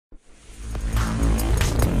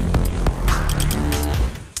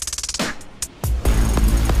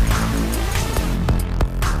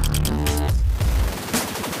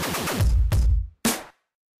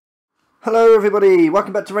Hello everybody,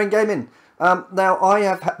 welcome back to ONE Gaming. Now I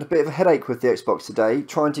have had a bit of a headache with the Xbox today,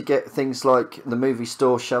 trying to get things like the movie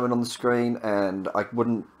store showing on the screen, and I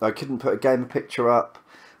couldn't put a gamer picture up,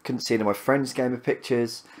 couldn't see any of my friends' gamer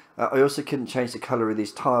pictures. I also couldn't change the colour of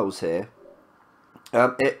these tiles here.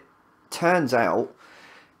 It turns out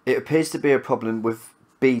it appears to be a problem with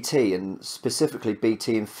BT, and specifically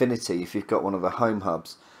BT Infinity if you've got one of the home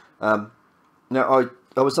hubs. Now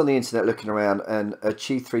I was on the internet looking around, and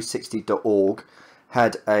achieve360.org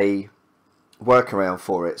had a workaround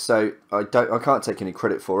for it. So I can't take any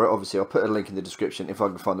credit for it. Obviously, I'll put a link in the description if I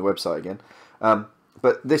can find the website again.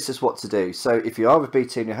 But this is what to do. So if you are with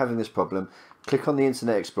BT and you're having this problem, click on the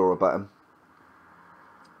Internet Explorer button.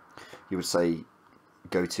 You would say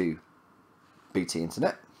go to BT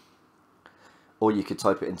Internet, or you could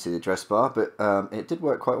type it into the address bar. But it did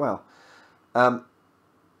work quite well.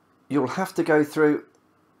 You'll have to go through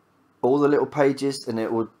all the little pages, and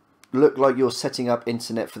it will look like you're setting up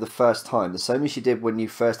internet for the first time, the same as you did when you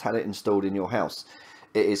first had it installed in your house.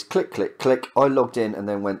 It is click, click, click. I logged in and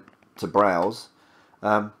then went to browse.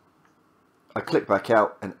 I clicked back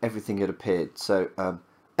out and everything had appeared. So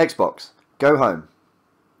Xbox, go home.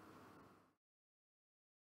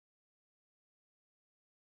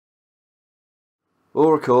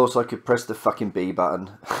 Or of course I could press the fucking B button.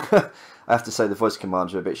 I have to say the voice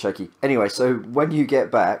commands are a bit shaky. Anyway, so when you get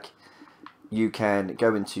back, you can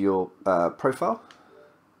go into your profile.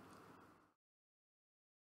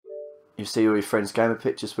 You see all your friends' gamer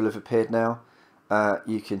pictures will have appeared now.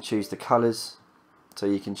 You can choose the colours, so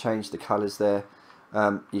you can change the colours there.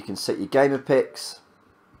 You can set your gamer pics,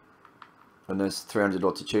 and there's 300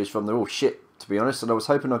 odd to choose from. They're all shit, to be honest, and I was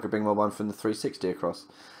hoping I could bring my one from the 360 across.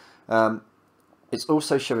 It's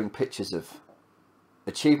also showing pictures of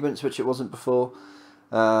achievements, which it wasn't before.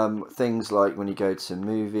 Things like when you go to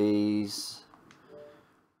movies.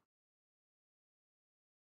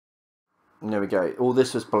 There we go. All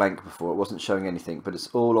this was blank before. It wasn't showing anything, but it's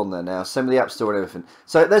all on there now. Same with the App Store and everything.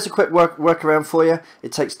 So there's a quick workaround for you.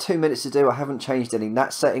 It takes 2 minutes to do. I haven't changed any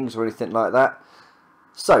NAT settings or anything like that.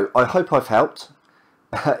 So I hope I've helped.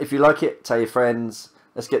 If you like it, tell your friends.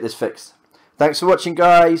 Let's get this fixed. Thanks for watching,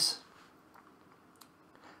 guys.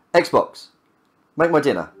 Xbox, make my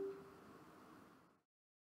dinner.